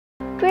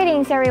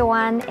Greetings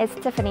everyone, it's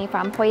Tiffany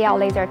from Huiyao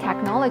Laser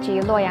Technology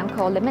Luoyang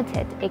Co.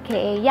 Limited,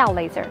 aka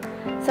YaoLaser.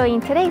 So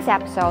in today's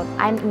episode,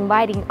 I'm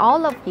inviting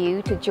all of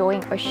you to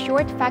join a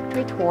short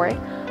factory tour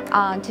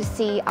to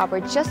see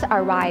our just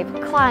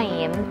arrived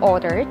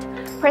client-ordered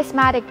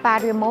Prismatic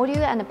battery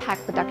module and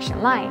pack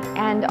production line.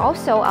 And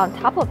also on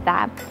top of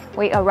that,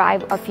 we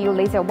arrived a few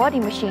laser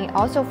welding machines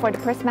also for the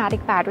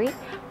Prismatic battery,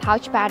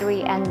 pouch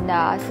battery, and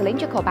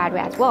cylindrical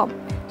battery as well.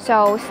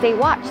 So stay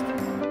watched.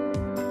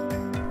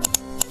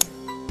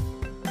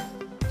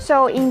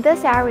 So in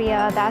this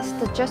area, that's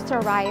the just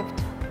arrived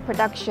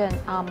production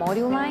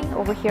module line.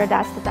 Over here,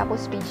 that's the double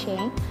speed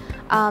chain.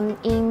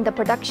 In the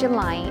production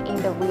line, in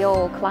the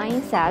real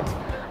client set,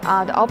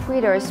 the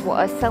operators will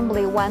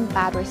assemble one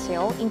battery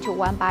cell into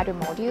one battery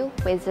module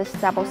with this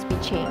double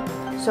speed chain.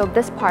 So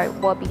this part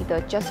will be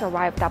the just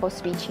arrived double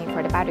speed chain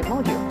for the battery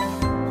module.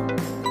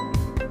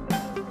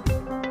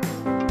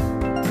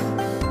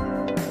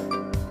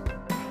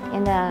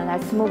 And then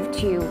let's move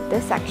to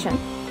this section.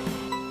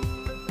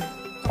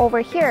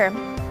 Over here,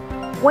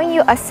 when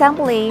you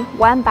assemble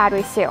one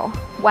battery cell,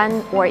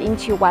 one or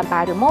into one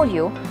battery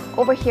module,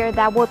 over here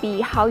that will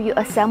be how you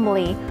assemble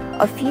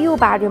a few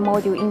battery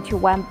modules into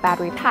one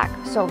battery pack.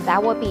 So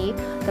that will be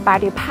the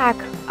battery pack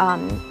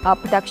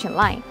production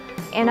line.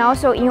 And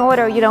also in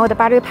order, the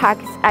battery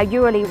packs are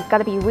usually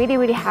gonna be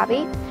really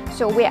heavy.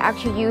 So we're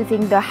actually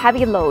using the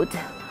heavy load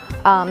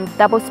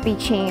double speed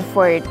chain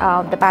for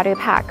the battery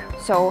pack.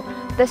 So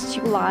these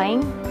two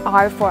lines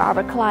are for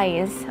our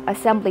clients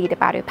assembly the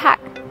battery pack.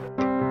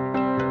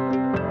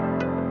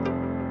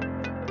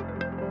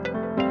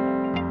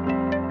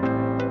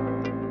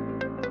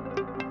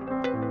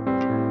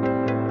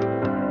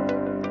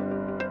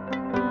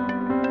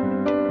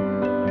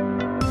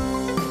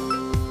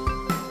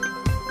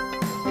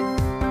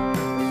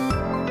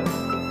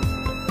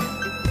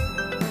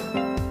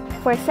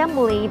 For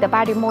assembly the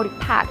battery module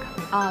pack,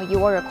 you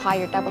will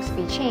require double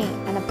speed chain,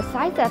 and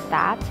besides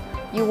that,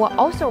 you will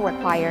also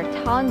require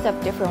tons of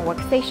different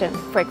workstations.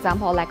 For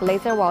example, like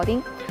laser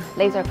welding,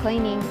 laser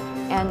cleaning,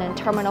 and then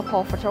terminal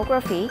pole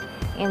photography,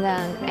 and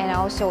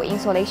also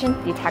insulation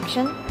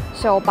detection.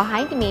 So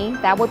behind me,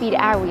 that will be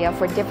the area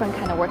for different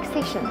kind of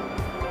workstation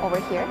over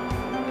here.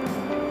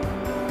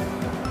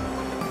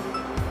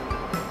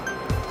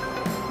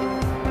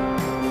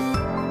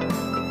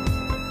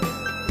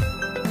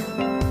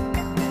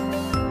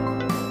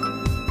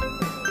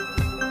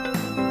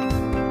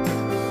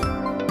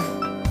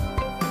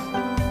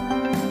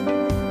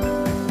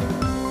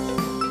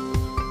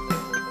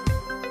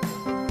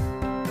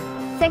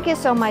 Thank you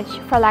so much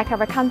for liking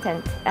our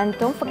content, and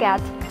don't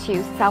forget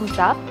to thumbs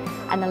up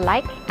and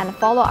like and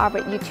follow our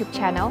YouTube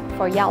channel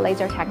for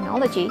YaoLaser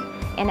Technology,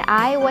 and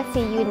I will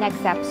see you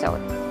next episode.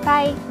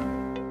 Bye!